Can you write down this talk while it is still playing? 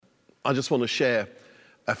I just want to share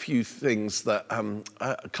a few things that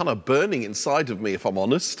are kind of burning inside of me, if I'm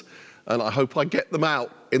honest, and I hope I get them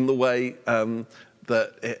out in the way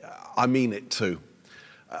I mean it to.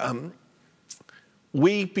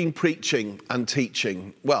 We've been preaching and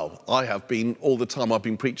teaching, well, I have been, all the time I've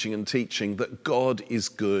been preaching and teaching that God is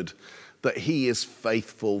good, that he is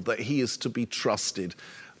faithful, that he is to be trusted,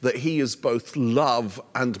 that he is both love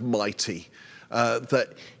and mighty,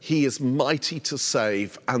 that he is mighty to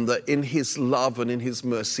save, and that in his love and in his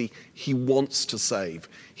mercy, he wants to save.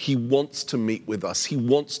 He wants to meet with us. He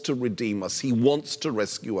wants to redeem us. He wants to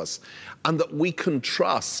rescue us, and that we can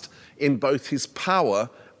trust in both his power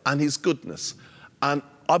and his goodness. And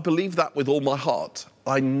I believe that with all my heart.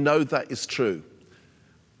 I know that is true.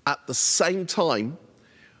 At the same time,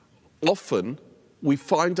 often we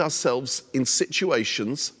find ourselves in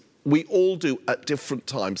situations, we all do at different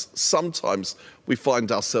times. Sometimes we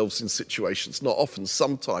find ourselves in situations, not often,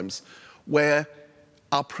 sometimes, where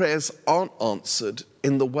our prayers aren't answered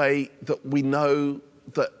in the way that we know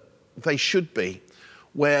that they should be,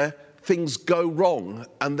 where things go wrong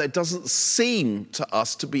and there doesn't seem to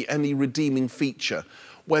us to be any redeeming feature.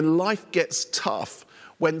 When life gets tough,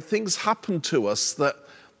 when things happen to us that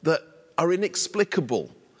are inexplicable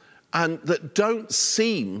and that don't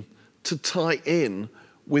seem to tie in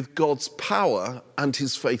with God's power and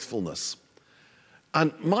his faithfulness.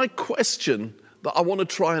 And my question that I want to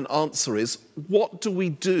try and answer is, what do we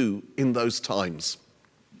do in those times?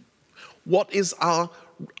 What is our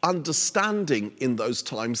understanding in those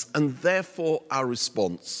times, and therefore our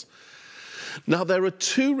response? Now, there are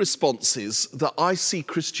two responses that I see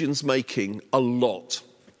Christians making a lot.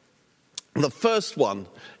 The first one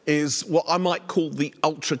is what I might call the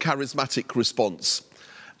ultra-charismatic response,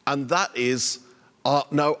 and that is,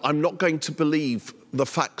 no, I'm not going to believe the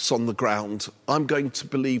facts on the ground. I'm going to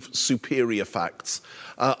believe superior facts.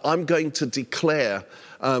 I'm going to declare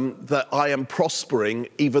that I am prospering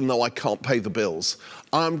even though I can't pay the bills.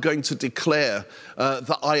 I'm going to declare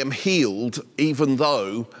that I am healed even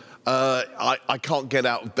though I can't get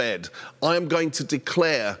out of bed. I am going to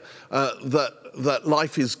declare that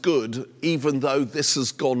life is good even though this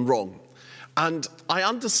has gone wrong. And I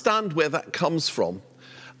understand where that comes from.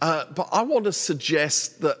 But I want to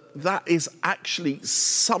suggest that that is actually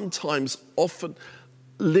sometimes, often,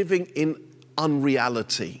 living in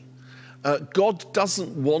unreality. God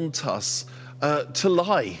doesn't want us to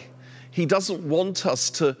lie. He doesn't want us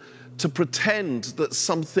to pretend that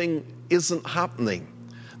something isn't happening.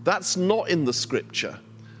 That's not in the scripture.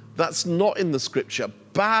 That's not in the scripture.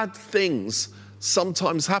 Bad things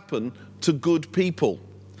sometimes happen to good people.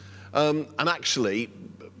 And actually,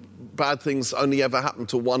 bad things only ever happen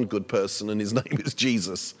to one good person, and his name is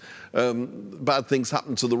Jesus. Bad things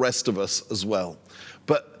happen to the rest of us as well.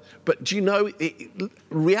 But do you know,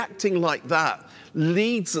 reacting like that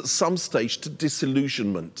leads at some stage to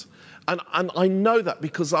disillusionment. And I know that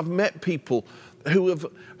because I've met people who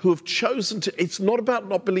have chosen to, it's not about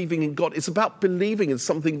not believing in God, it's about believing in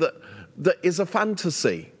something that is a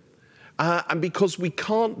fantasy. And because we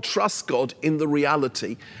can't trust God in the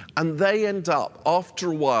reality, and they end up,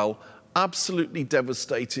 after a while, absolutely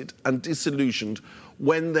devastated and disillusioned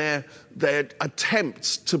when their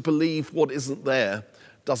attempts to believe what isn't there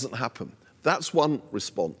doesn't happen. That's one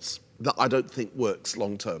response that I don't think works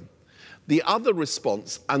long term. The other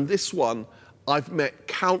response, and this one I've met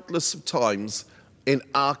countless of times in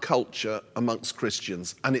our culture amongst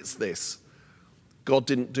Christians, and it's this: God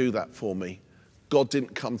didn't do that for me. God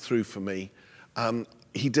didn't come through for me.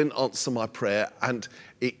 He didn't answer my prayer, and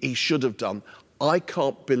he should have done. I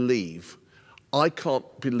can't believe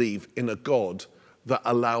in a God that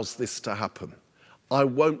allows this to happen. I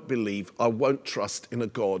won't trust in a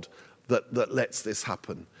God that lets this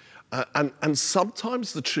happen. And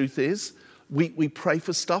sometimes the truth is, we pray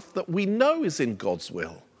for stuff that we know is in God's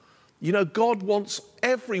will. You know, God wants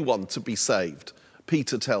everyone to be saved,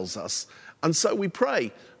 Peter tells us. And so we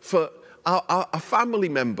pray for a family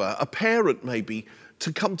member, a parent maybe,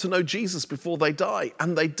 to come to know Jesus before they die,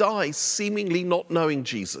 and they die seemingly not knowing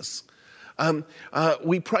Jesus.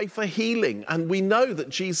 We pray for healing, and we know that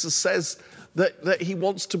Jesus says that he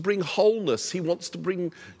wants to bring wholeness. He wants to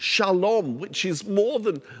bring shalom, which is more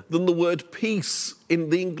than the word peace in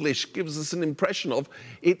the English gives us an impression of.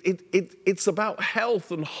 It's about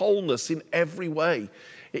health and wholeness in every way.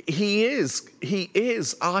 He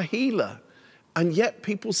is our healer. And yet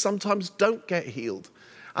people sometimes don't get healed.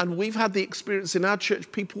 And we've had the experience in our church,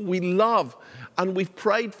 people we love and we've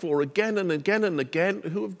prayed for again and again and again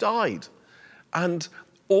who have died. And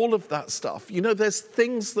all of that stuff, you know, there's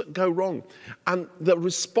things that go wrong. And the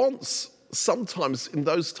response sometimes in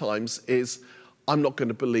those times is, I'm not going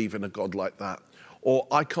to believe in a God like that, or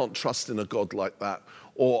I can't trust in a God like that,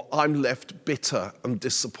 or I'm left bitter and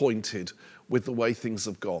disappointed with the way things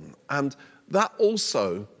have gone. And that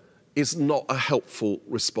also is not a helpful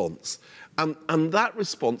response. And that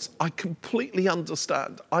response, I completely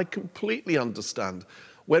understand. I completely understand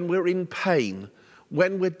when we're in pain,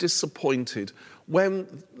 when we're disappointed,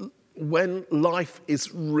 when life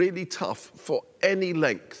is really tough for any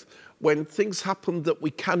length, when things happen that we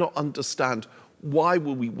cannot understand, why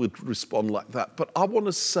we would respond like that. But I want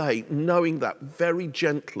to say, knowing that very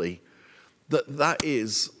gently, that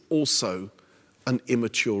is also an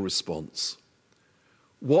immature response.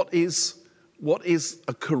 What is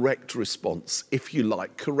a correct response, if you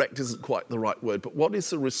like? Correct isn't quite the right word, but what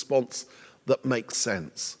is a response that makes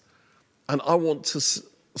sense? And I want to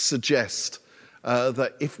suggest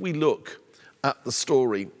that if we look at the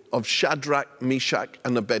story of Shadrach, Meshach,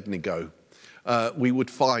 and Abednego, we would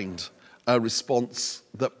find a response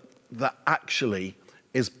that actually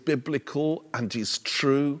is biblical and is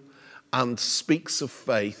true and speaks of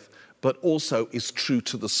faith, but also is true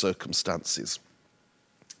to the circumstances.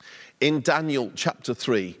 In Daniel chapter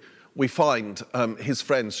 3, we find his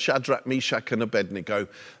friends Shadrach, Meshach, and Abednego.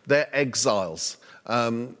 They're exiles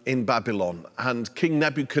in Babylon, and King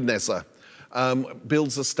Nebuchadnezzar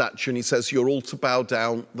builds a statue, and he says, you're all to bow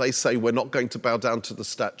down. They say, we're not going to bow down to the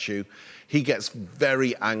statue. He gets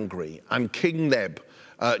very angry, and King Neb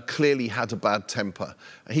clearly had a bad temper.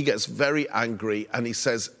 He gets very angry, and he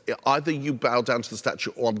says, either you bow down to the statue,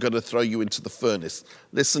 or I'm going to throw you into the furnace.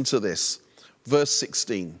 Listen to this, verse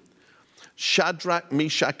 16. Shadrach,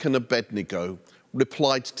 Meshach, and Abednego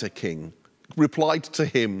replied to him,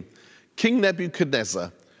 King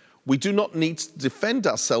Nebuchadnezzar, we do not need to defend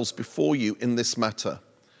ourselves before you in this matter.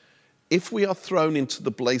 If we are thrown into the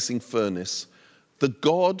blazing furnace, the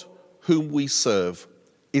God whom we serve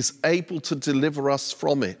is able to deliver us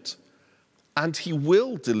from it, and he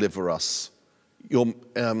will deliver us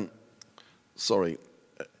and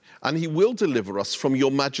he will deliver us from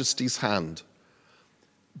your majesty's hand.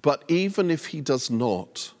 But even if he does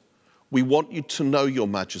not, we want you to know, your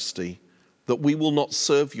majesty, that we will not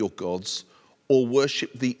serve your gods or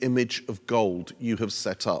worship the image of gold you have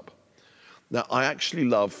set up. Now, I actually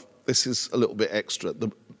love, this is a little bit extra, the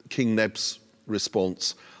King Neb's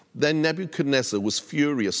response. Then Nebuchadnezzar was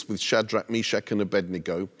furious with Shadrach, Meshach, and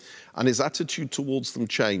Abednego, and his attitude towards them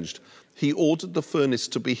changed. He ordered the furnace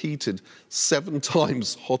to be heated 7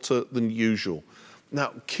 times hotter than usual.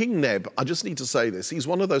 Now, King Neb, I just need to say this, he's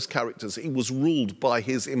one of those characters, he was ruled by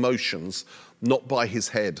his emotions, not by his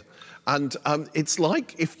head. And it's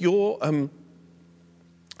like if you're,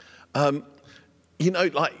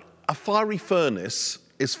 like a fiery furnace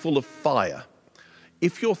is full of fire.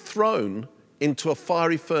 If you're thrown into a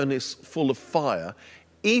fiery furnace full of fire,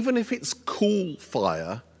 even if it's cool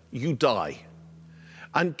fire, you die.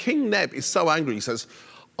 And King Neb is so angry, he says,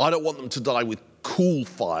 I don't want them to die with cool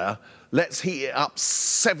fire. Let's heat it up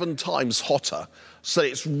 7 times hotter so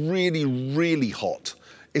it's really, really hot.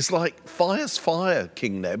 It's like, fire's fire,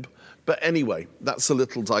 King Neb. But anyway, that's a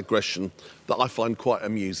little digression that I find quite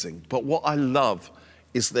amusing. But what I love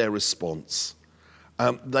is their response.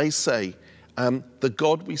 They say, the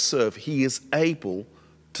God we serve, he is able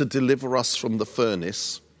to deliver us from the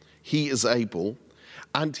furnace. He is able,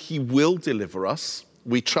 and he will deliver us.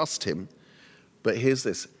 We trust him. But here's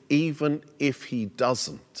this, even if he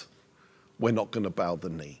doesn't, we're not going to bow the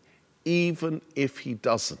knee. Even if he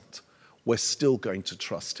doesn't, we're still going to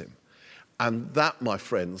trust him. And that, my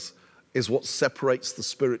friends, is what separates the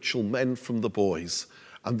spiritual men from the boys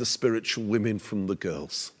and the spiritual women from the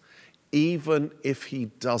girls. Even if he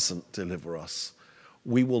doesn't deliver us,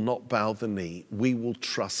 we will not bow the knee. We will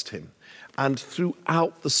trust him. And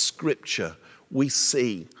throughout the scripture, we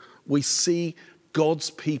see God's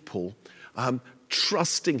people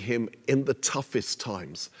trusting him in the toughest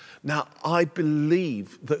times. Now, I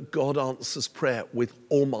believe that God answers prayer with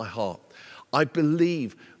all my heart. I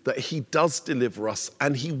believe that he does deliver us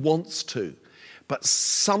and he wants to. But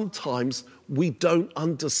sometimes we don't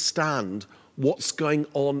understand what's going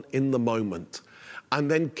on in the moment.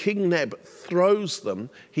 And then King Neb throws them,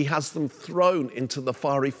 he has them thrown into the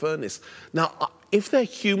fiery furnace. Now, if they're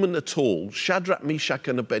human at all, Shadrach, Meshach,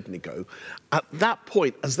 and Abednego, at that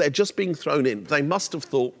point, as they're just being thrown in, they must have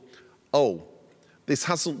thought, oh, this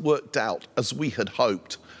hasn't worked out as we had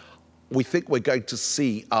hoped. We think we're going to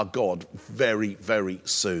see our God very, very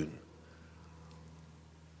soon.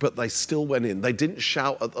 But they still went in. They didn't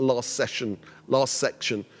shout at the last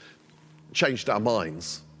section, changed our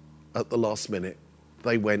minds at the last minute.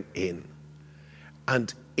 They went in.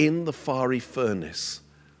 And in the fiery furnace,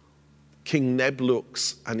 King Neb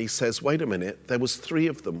looks and he says, wait a minute, there was 3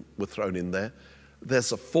 of them were thrown in there.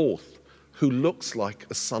 There's a 4th who looks like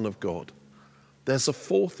a son of God. There's a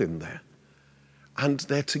 4th in there. And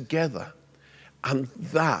they're together. And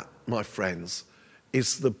that, my friends,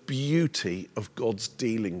 is the beauty of God's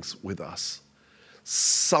dealings with us.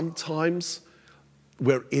 Sometimes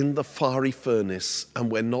we're in the fiery furnace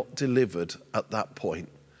and we're not delivered at that point.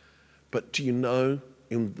 But do you know,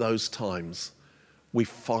 in those times, we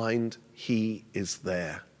find he is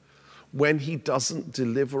there. When he doesn't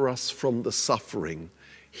deliver us from the suffering,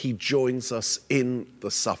 he joins us in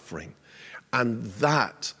the suffering. And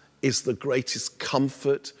that is the greatest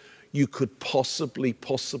comfort you could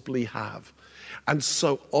possibly have. And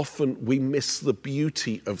so often we miss the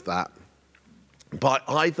beauty of that by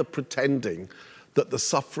either pretending that the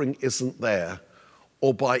suffering isn't there,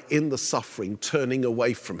 or by in the suffering turning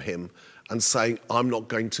away from him and saying, I'm not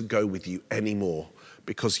going to go with you anymore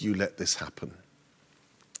because you let this happen.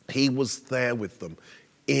 He was there with them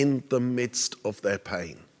in the midst of their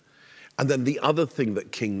pain. And then the other thing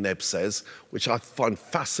that King Neb says, which I find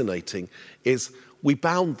fascinating, is we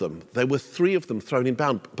bound them. There were 3 of them thrown in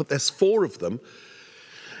bound, but there's 4 of them,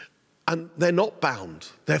 and they're not bound.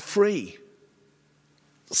 They're free.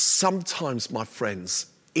 Sometimes, my friends,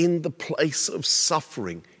 in the place of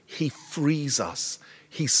suffering, he frees us.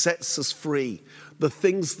 He sets us free. The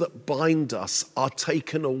things that bind us are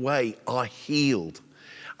taken away, are healed.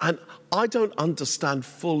 And I don't understand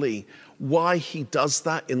fully why he does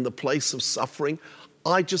that in the place of suffering.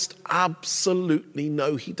 I just absolutely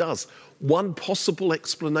know he does. One possible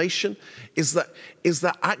explanation is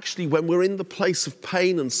that actually when we're in the place of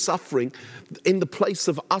pain and suffering, in the place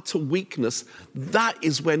of utter weakness, that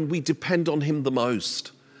is when we depend on him the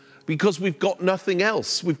most. Because we've got nothing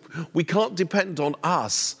else. We can't depend on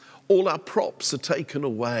us. All our props are taken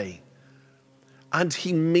away. And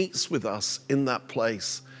he meets with us in that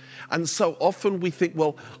place. And so often we think,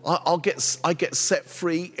 well, I get set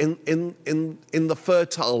free in the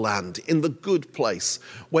fertile land, in the good place,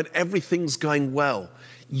 when everything's going well.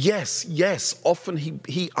 Yes, often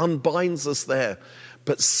he unbinds us there.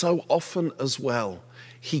 But so often as well,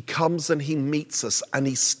 he comes and he meets us and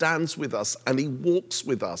he stands with us and he walks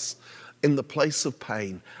with us in the place of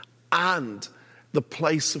pain. And the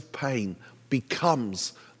place of pain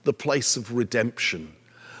becomes the place of redemption.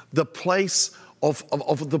 The place of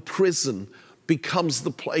the prison becomes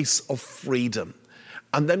the place of freedom.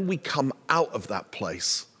 And then we come out of that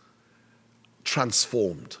place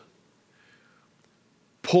transformed.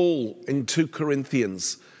 Paul in 2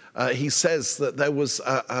 Corinthians, he says that there was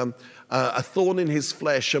a thorn in his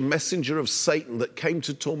flesh, a messenger of Satan that came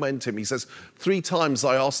to torment him. He says, 3 times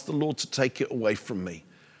I asked the Lord to take it away from me.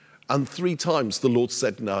 And 3 times the Lord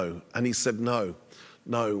said no. And he said, no.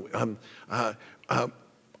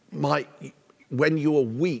 When you are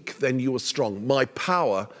weak, then you are strong. My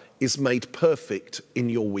power is made perfect in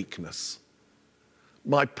your weakness.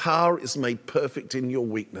 My power is made perfect in your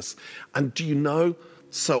weakness. And do you know,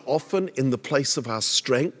 so often in the place of our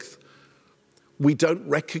strength, we don't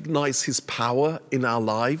recognize his power in our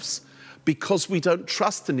lives because we don't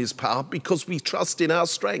trust in his power, because we trust in our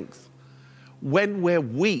strength. When we're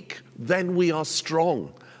weak, then we are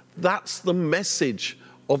strong. That's the message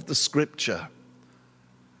of the scripture.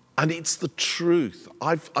 And it's the truth.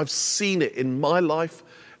 I've seen it in my life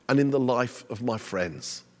and in the life of my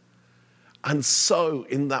friends. And so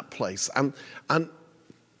in that place, and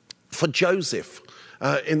for Joseph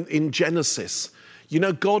in Genesis, you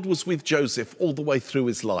know, God was with Joseph all the way through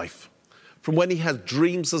his life. From when he had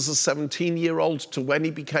dreams as a 17-year-old to when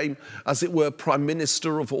he became, as it were, prime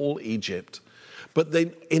minister of all Egypt. But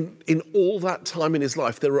then in all that time in his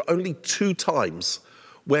life, there are only 2 times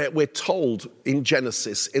where we're told in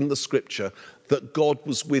Genesis, in the scripture, that God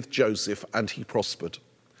was with Joseph and he prospered.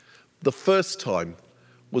 The first time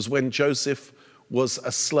was when Joseph was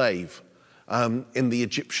a slave in the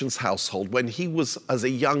Egyptian's household, when he was, as a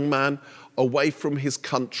young man, away from his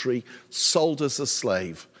country, sold as a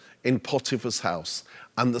slave in Potiphar's house.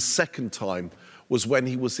 And the second time was when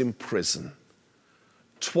he was in prison.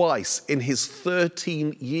 Twice in his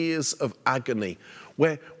 13 years of agony,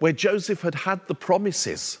 where Joseph had had the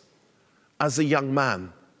promises as a young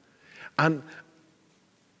man. And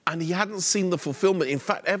he hadn't seen the fulfillment. In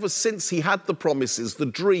fact, ever since he had the promises, the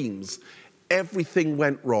dreams, everything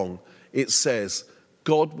went wrong. It says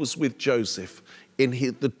God was with Joseph in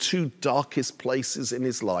the 2 darkest places in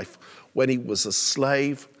his life, when he was a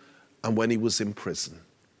slave and when he was in prison.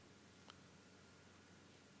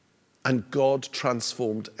 And God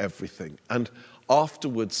transformed everything. And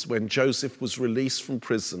afterwards, when Joseph was released from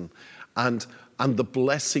prison and the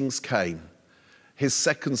blessings came, his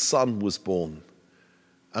second son was born.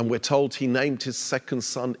 And we're told he named his second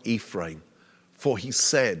son Ephraim, for he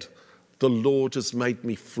said, "The Lord has made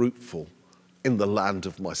me fruitful in the land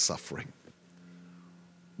of my suffering."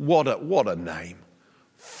 What a name.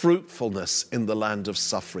 Fruitfulness in the land of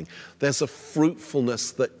suffering. There's a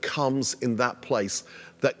fruitfulness that comes in that place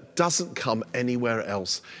that doesn't come anywhere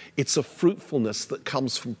else. It's a fruitfulness that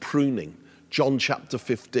comes from pruning. John chapter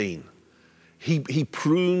 15. He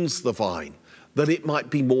prunes the vine that it might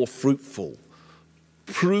be more fruitful.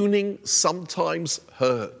 Pruning sometimes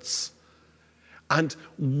hurts. And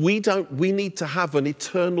we need to have an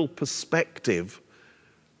eternal perspective,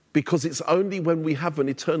 because it's only when we have an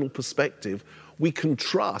eternal perspective we can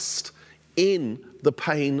trust in the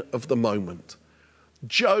pain of the moment.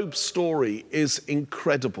 Job's story is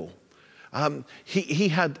incredible. He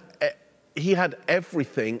had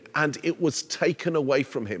everything and it was taken away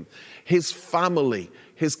from him. His family,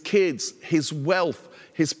 his kids, his wealth,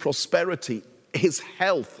 his prosperity, his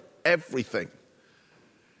health, everything.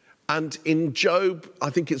 And in Job, I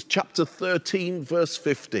think it's chapter 13, verse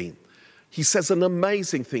 15, he says an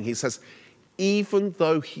amazing thing. He says, "Even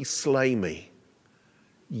though he slay me,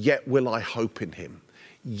 yet will I hope in him.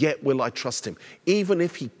 Yet will I trust him. Even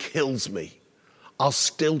if he kills me, I'll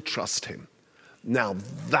still trust him." Now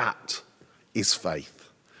that is faith.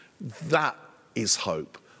 That is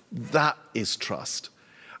hope. That is trust.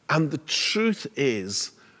 And the truth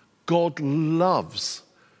is, God loves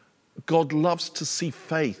to see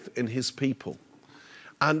faith in his people.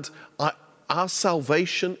 And our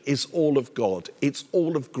salvation is all of God. It's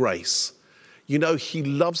all of grace. You know, he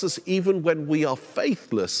loves us even when we are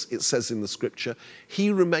faithless, it says in the scripture. He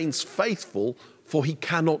remains faithful, for he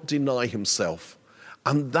cannot deny himself.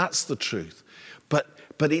 And that's the truth.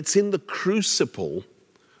 But it's in the crucible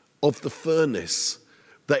of the furnace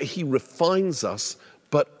that he refines us,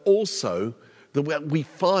 but also that we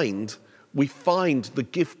find the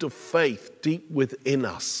gift of faith deep within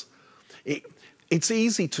us. It's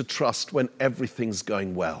easy to trust when everything's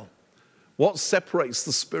going well. What separates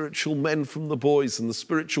the spiritual men from the boys and the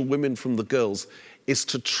spiritual women from the girls is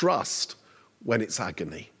to trust when it's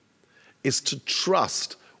agony. Is to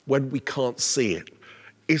trust when we can't see it.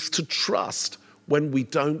 Is to trust when we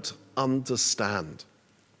don't understand.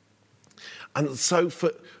 And so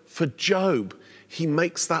for Job, he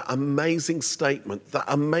makes that amazing statement,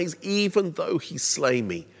 even though he slay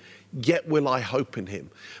me, yet will I hope in him.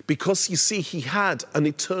 Because you see, he had an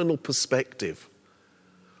eternal perspective.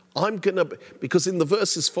 Because in the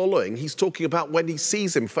verses following, he's talking about when he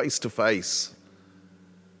sees him face to face.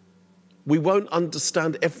 We won't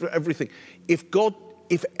understand everything.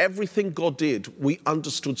 If everything God did, we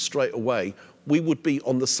understood straight away, we would be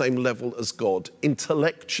on the same level as God,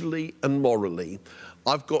 intellectually and morally.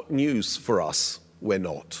 I've got news for us. We're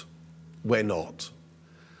not. We're not.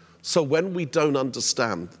 So when we don't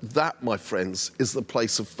understand, that, my friends, is the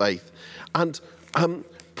place of faith. And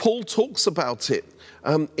Paul talks about it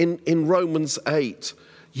in Romans 8.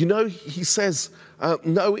 You know, he says,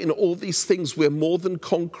 "No, in all these things we're more than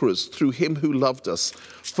conquerors through him who loved us.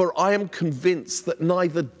 For I am convinced that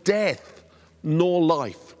neither death nor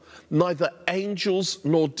life, neither angels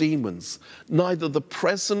nor demons, neither the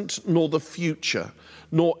present nor the future,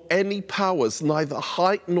 nor any powers, neither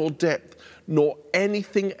height nor depth, nor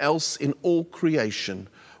anything else in all creation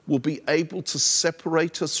will be able to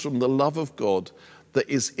separate us from the love of God that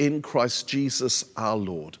is in Christ Jesus our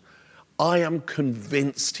Lord." I am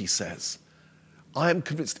convinced, he says, I am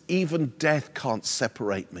convinced even death can't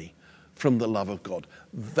separate me from the love of God.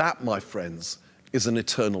 That, my friends, is an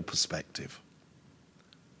eternal perspective.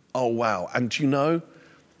 Oh, wow. And you know,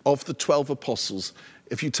 of the 12 apostles,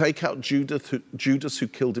 if you take out Judas who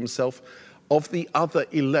killed himself, of the other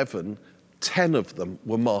 11, 10 of them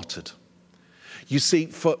were martyred. You see,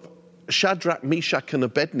 for Shadrach, Meshach, and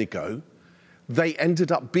Abednego, they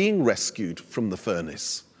ended up being rescued from the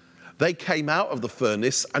furnace. They came out of the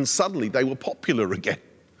furnace and suddenly they were popular again.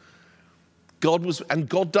 God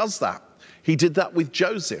does that. He did that with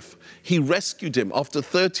Joseph. He rescued him after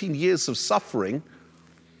 13 years of suffering.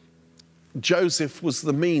 Joseph was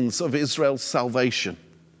the means of Israel's salvation,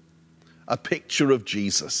 a picture of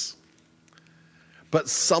Jesus. But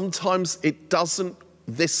sometimes it doesn't,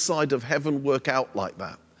 this side of heaven, work out like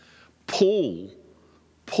that. Paul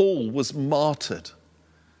was martyred,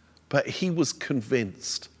 but he was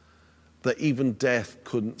convinced that even death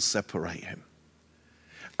couldn't separate him.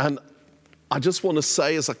 And I just want to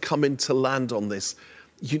say, as I come in to land on this,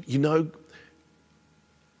 you know,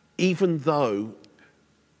 even though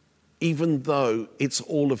it's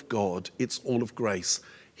all of God, it's all of grace,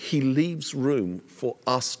 he leaves room for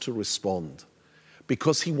us to respond.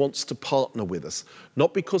 because he wants to partner with us,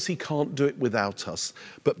 not because he can't do it without us,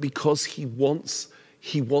 but because he wants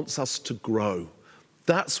us to grow.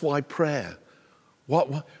 That's why prayer.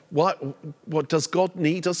 What does God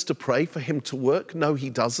need us to pray for him to work? No, he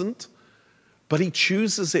doesn't. But he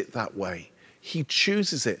chooses it that way. He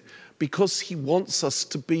chooses it because he wants us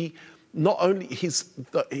to be not only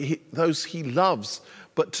those he loves,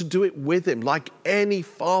 but to do it with him, like any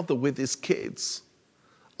father with his kids.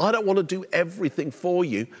 I don't want to do everything for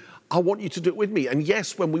you. I want you to do it with me. And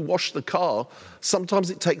yes, when we wash the car, sometimes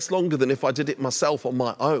it takes longer than if I did it myself on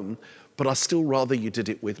my own, but I still rather you did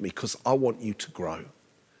it with me because I want you to grow.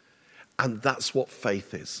 And that's what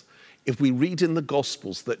faith is. If we read in the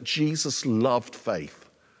Gospels that Jesus loved faith,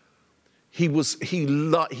 he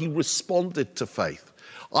responded to faith.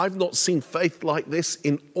 I've not seen faith like this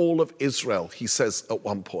in all of Israel, he says at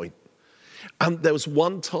one point. And there was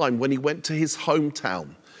one time when he went to his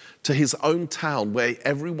hometown, to his own town where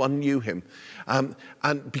everyone knew him. And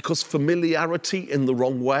because familiarity in the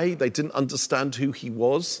wrong way, they didn't understand who he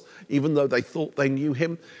was, even though they thought they knew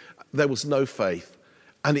him, there was no faith.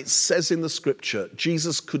 And it says in the scripture,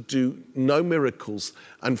 Jesus could do no miracles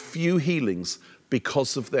and few healings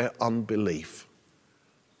because of their unbelief.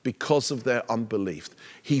 Because of their unbelief.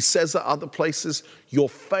 He says at other places, your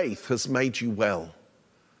faith has made you well.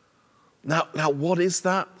 Now what is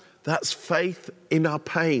that? That's faith in our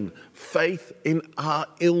pain, faith in our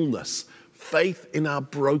illness, faith in our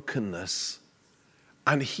brokenness.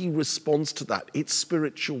 And he responds to that. It's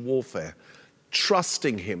spiritual warfare.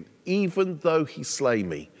 Trusting him, even though he slay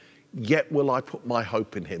me, yet will I put my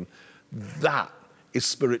hope in him. That is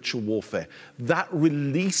spiritual warfare. That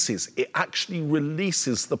actually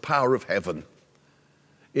releases the power of heaven.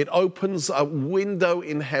 It opens a window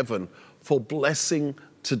in heaven for blessing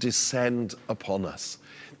to descend upon us.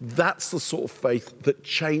 That's the sort of faith that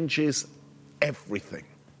changes everything.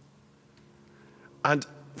 And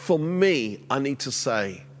for me, I need to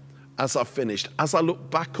say, as I finished, as I look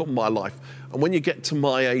back on my life, and when you get to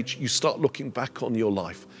my age, you start looking back on your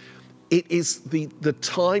life, it is the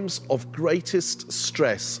times of greatest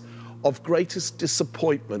stress, of greatest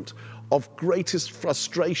disappointment, of greatest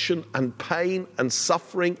frustration and pain and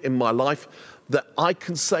suffering in my life that I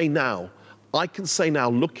can say now,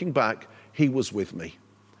 looking back, he was with me.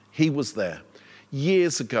 He was there.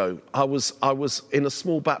 Years ago, I was in a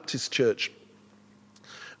small Baptist church,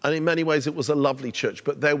 and in many ways it was a lovely church,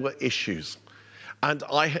 but there were issues. And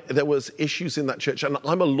there was issues in that church, and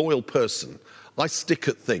I'm a loyal person. I stick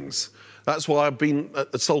at things. That's why I've been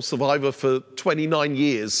a Soul Survivor for 29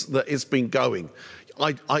 years that it's been going.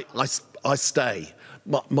 I stay.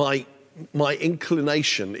 My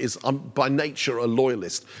inclination is I'm by nature a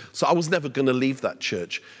loyalist. So I was never going to leave that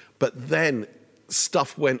church. But then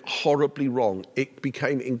stuff went horribly wrong. It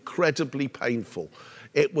became incredibly painful.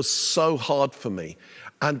 It was so hard for me.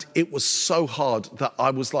 And it was so hard that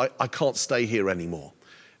I was like, I can't stay here anymore.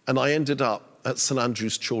 And I ended up at St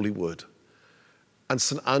Andrew's Chorley Wood. And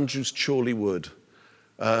St Andrew's Chorley Wood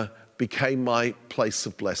became my place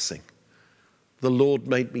of blessing. The Lord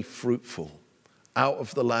made me fruitful out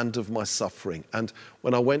of the land of my suffering. And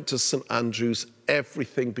when I went to St Andrew's,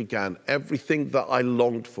 everything began, everything that I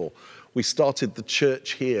longed for. We started the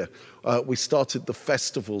church here. We started the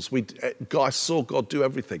festivals. I saw God do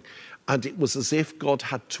everything. And it was as if God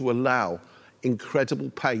had to allow incredible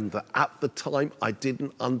pain that at the time I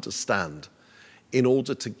didn't understand in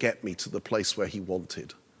order to get me to the place where he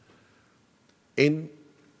wanted. In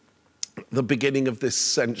the beginning of this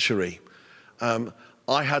century,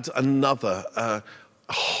 I had another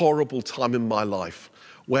horrible time in my life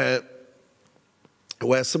where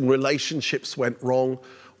some relationships went wrong,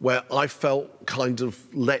 where I felt kind of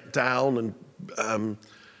let down and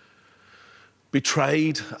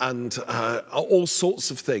betrayed and all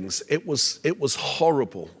sorts of things. It was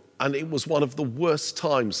horrible. And it was one of the worst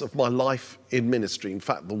times of my life in ministry, in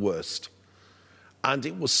fact, the worst. And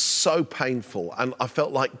it was so painful, and I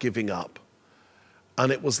felt like giving up.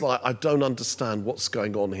 And it was like, I don't understand what's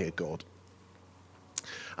going on here, God.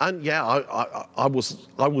 And yeah, I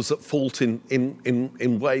was at fault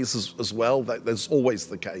in ways as well. There's always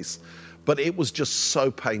the case. But it was just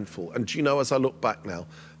so painful. And do you know, as I look back now,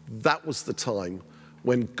 that was the time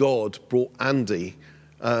when God brought Andy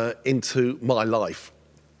into my life.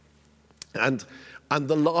 And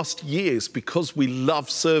the last years, because we love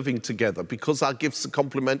serving together, because our gifts are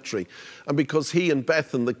complementary, and because he and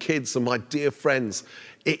Beth and the kids are my dear friends,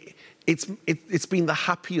 it's been the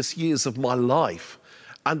happiest years of my life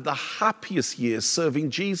and the happiest years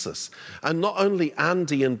serving Jesus. And not only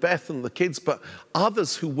Andy and Beth and the kids, but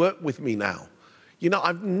others who work with me now. You know,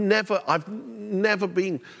 I've never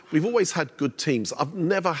been, we've always had good teams. I've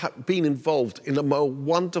never been involved in a more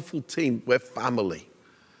wonderful team. We're family.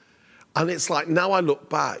 And it's like, now I look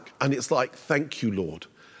back and it's like, thank you, Lord.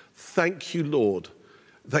 Thank you, Lord,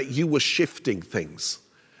 that you were shifting things.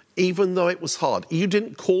 Even though it was hard, you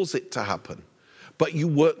didn't cause it to happen, but you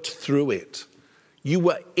worked through it. You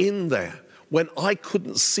were in there. When I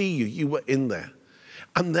couldn't see you, you were in there.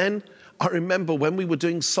 And then I remember when we were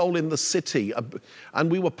doing Soul in the City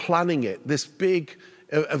and we were planning it, this big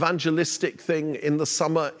evangelistic thing in the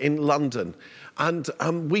summer in London. And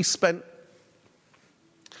we spent,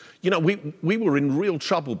 you know, we were in real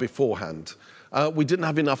trouble beforehand. We didn't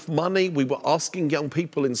have enough money. We were asking young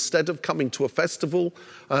people, instead of coming to a festival,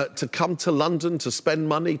 to come to London, to spend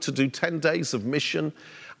money, to do 10 days of mission.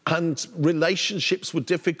 And relationships were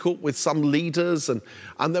difficult with some leaders, and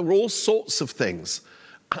there were all sorts of things.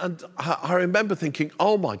 And I remember thinking,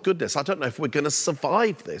 oh my goodness, I don't know if we're going to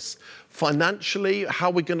survive this financially. How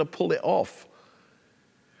are we going to pull it off?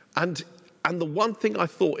 And the one thing I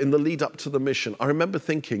thought in the lead up to the mission, I remember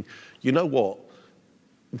thinking, you know what?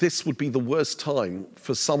 This would be the worst time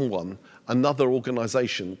for someone, another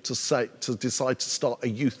organization, to decide to start a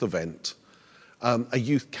youth event, a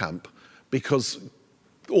youth camp, because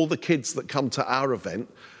all the kids that come to our event,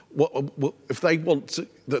 if they want to,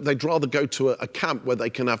 they'd rather go to a camp where they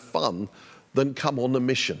can have fun than come on a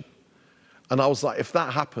mission. And I was like, if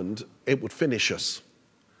that happened, it would finish us.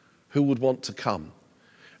 Who would want to come?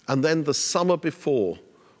 And then the summer before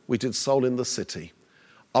we did Soul in the City,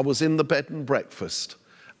 I was in the bed and breakfast.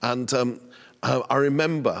 And I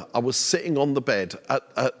remember I was sitting on the bed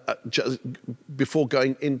before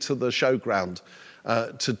going into the showground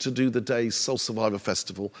to do the day's Soul Survivor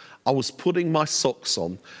Festival. I was putting my socks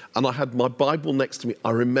on and I had my Bible next to me.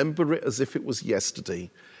 I remember it as if it was yesterday.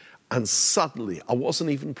 And suddenly, I wasn't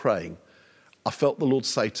even praying. I felt the Lord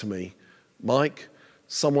say to me, Mike,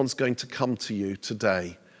 someone's going to come to you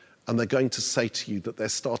today and they're going to say to you that they're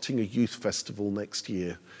starting a youth festival next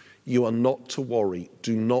year. You are not to worry.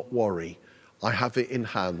 Do not worry. I have it in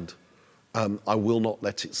hand. I will not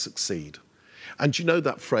let it succeed. And you know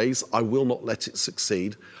that phrase, I will not let it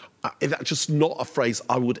succeed? That's just not a phrase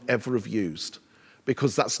I would ever have used,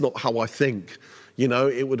 because that's not how I think. You know,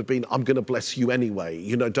 it would have been, I'm going to bless you anyway.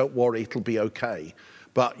 You know, don't worry, it'll be okay.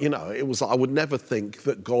 But, you know, it was, I would never think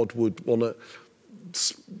that God would want to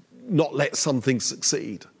not let something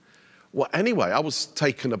succeed. Well, anyway, I was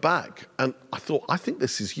taken aback and I thought, I think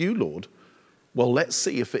this is you, Lord. Well, let's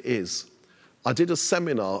see if it is. I did a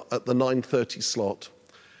seminar at the 9:30 slot.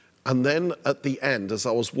 And then at the end, as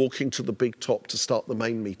I was walking to the big top to start the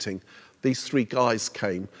main meeting, these three guys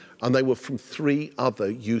came and they were from 3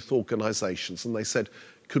 other youth organizations. And they said,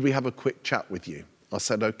 could we have a quick chat with you? I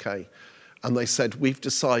said, okay. And they said, we've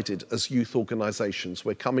decided as youth organizations,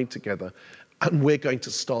 we're coming together and we're going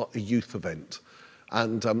to start a youth event.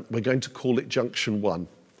 And we're going to call it Junction 1.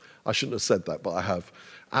 I shouldn't have said that, but I have.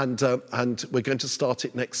 And we're going to start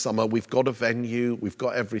it next summer. We've got a venue, we've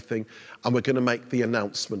got everything, and we're going to make the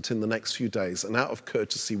announcement in the next few days. And out of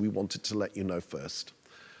courtesy, we wanted to let you know first.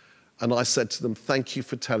 And I said to them, thank you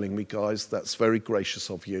for telling me, guys. That's very gracious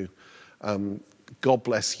of you. God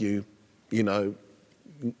bless you. You know,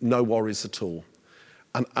 no worries at all.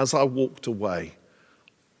 And as I walked away,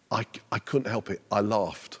 I couldn't help it. I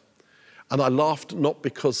laughed. And I laughed not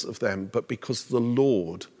because of them, but because the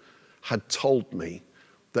Lord had told me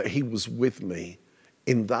that he was with me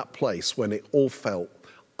in that place when it all felt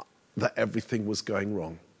that everything was going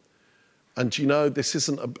wrong. And you know, this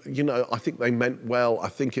isn't, you know, I think they meant well. I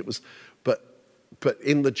think it was, but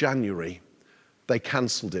in the January, they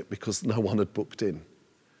cancelled it because no one had booked in.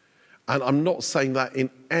 And I'm not saying that in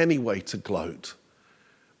any way to gloat,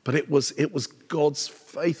 but it was God's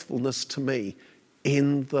faithfulness to me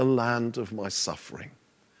in the land of my suffering.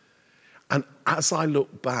 And as I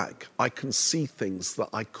look back, I can see things that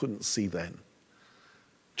I couldn't see then.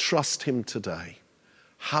 Trust him today.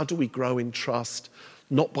 How do we grow in trust?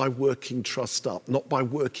 Not by working trust up, not by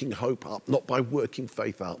working hope up, not by working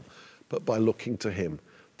faith up, but by looking to him.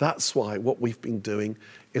 That's why what we've been doing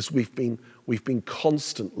is we've been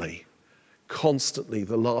constantly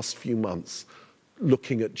the last few months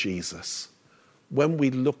looking at Jesus. When we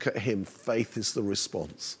look at him, faith is the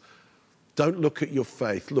response. Don't look at your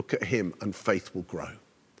faith, look at him and faith will grow.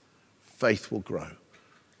 Faith will grow.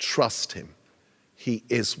 Trust him. He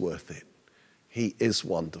is worth it. He is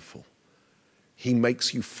wonderful. He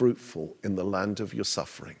makes you fruitful in the land of your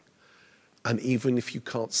suffering. And even if you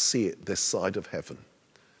can't see it this side of heaven,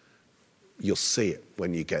 you'll see it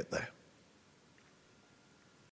when you get there.